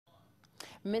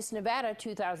Miss Nevada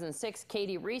 2006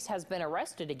 Katie Reese has been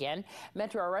arrested again.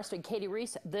 Metro arrested Katie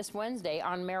Reese this Wednesday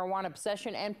on marijuana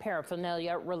possession and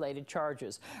paraphernalia-related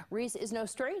charges. Reese is no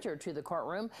stranger to the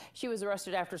courtroom. She was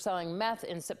arrested after selling meth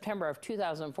in September of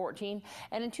 2014,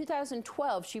 and in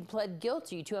 2012 she pled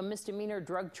guilty to a misdemeanor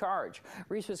drug charge.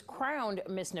 Reese was crowned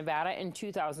Miss Nevada in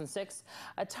 2006,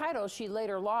 a title she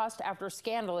later lost after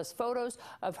scandalous photos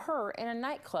of her in a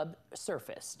nightclub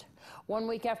surfaced. 1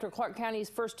 week after Clark County's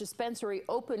first dispensary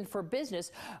opened for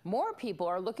business, more people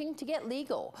are looking to get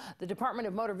legal. The Department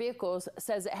of Motor Vehicles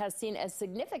says it has seen a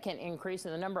significant increase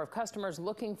in the number of customers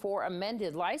looking for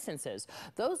amended licenses.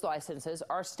 Those licenses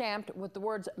are stamped with the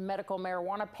words medical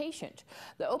marijuana patient.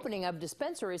 The opening of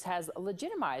dispensaries has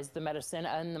legitimized the medicine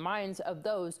in the minds of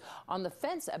those on the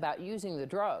fence about using the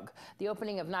drug. The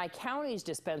opening of Nye County's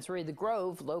dispensary, The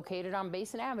Grove, located on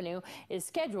Basin Avenue, is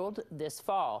scheduled this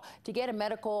fall. To get a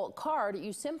medical card,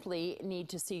 you simply need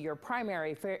to see your primary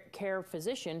care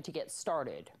physician to get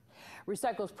started.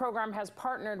 Recycle's program has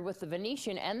partnered with the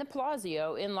Venetian and the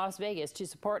Palazzo in Las Vegas to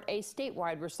support a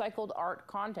statewide recycled art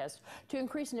contest to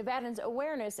increase Nevadans'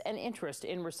 awareness and interest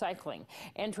in recycling.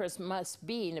 Interest must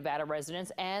be Nevada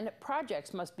residents, and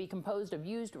projects must be composed of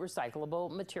used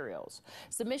recyclable materials.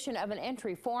 Submission of an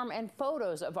entry form and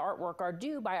photos of artwork are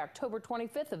due by October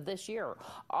 25th of this year.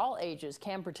 All ages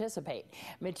can participate.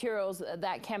 Materials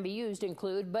that can be used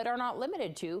include, but are not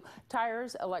limited to,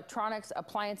 tires, electronics,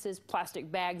 appliances,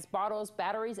 plastic bags, bottles,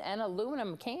 batteries, and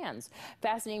aluminum cans.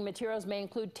 Fastening materials may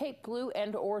include tape, glue,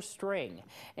 and/or string.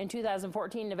 In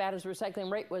 2014, Nevada's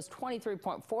recycling rate was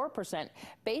 23.4%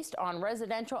 based on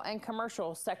residential and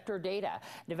commercial sector data.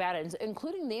 Nevadans,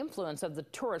 including the influence of the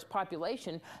tourist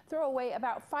population, throw away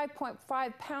about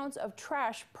 5.5 pounds of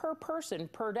trash per person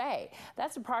per day.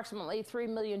 That's approximately 3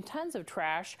 million tons of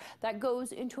trash that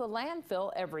goes into a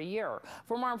landfill every year.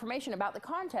 For more information about the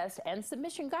contest and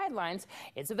submission guidelines,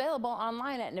 it's available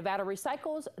online at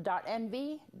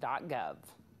nevadarecycles.nv.gov.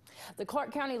 The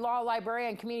Clark County Law Library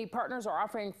and community partners are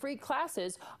offering free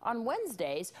classes on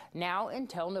Wednesdays now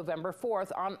until November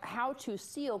 4th on how to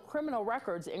seal criminal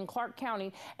records in Clark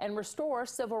County and restore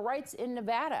civil rights in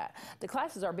Nevada. The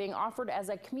classes are being offered as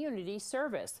a community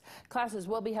service. Classes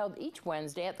will be held each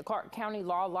Wednesday at the Clark County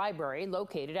Law Library,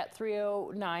 located at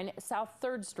 309 South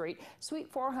 3rd Street, Suite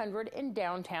 400 in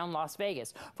downtown Las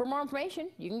Vegas. For more information,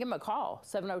 you can give them a call,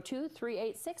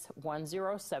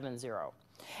 702-386-1070.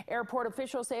 Airport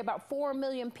officials say about 4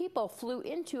 million people flew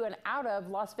into and out of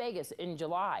Las Vegas in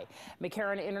July.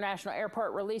 McCarran International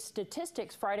Airport released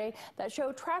statistics Friday that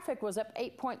show traffic was up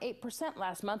 8.8%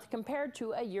 last month compared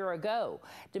to a year ago.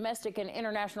 Domestic and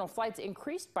international flights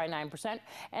increased by 9%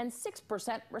 and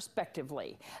 6%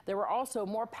 respectively. There were also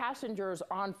more passengers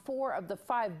on 4 of the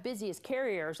 5 busiest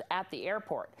carriers at the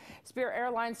airport. Spirit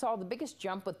Airlines saw the biggest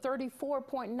jump with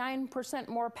 34.9%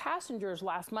 more passengers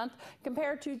last month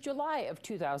compared to July of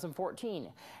 2014.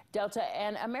 Delta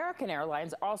and American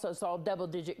Airlines also saw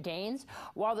double-digit gains,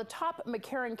 while the top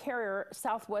McCarran carrier,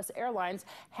 Southwest Airlines,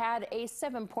 had a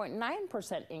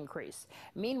 7.9% increase.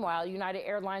 Meanwhile, United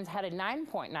Airlines had a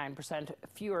 9.9%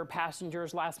 fewer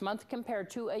passengers last month compared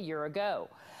to a year ago.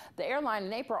 The airline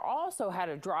in April also had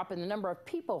a drop in the number of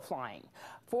people flying.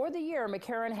 For the year,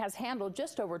 McCarran has handled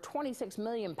just over 26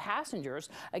 million passengers,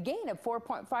 a gain of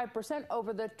 4.5%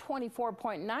 over the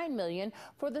 24.9 million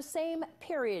for the same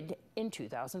period in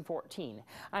 2014.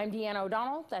 I'm Deanna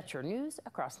O'Donnell. That's your news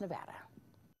across Nevada.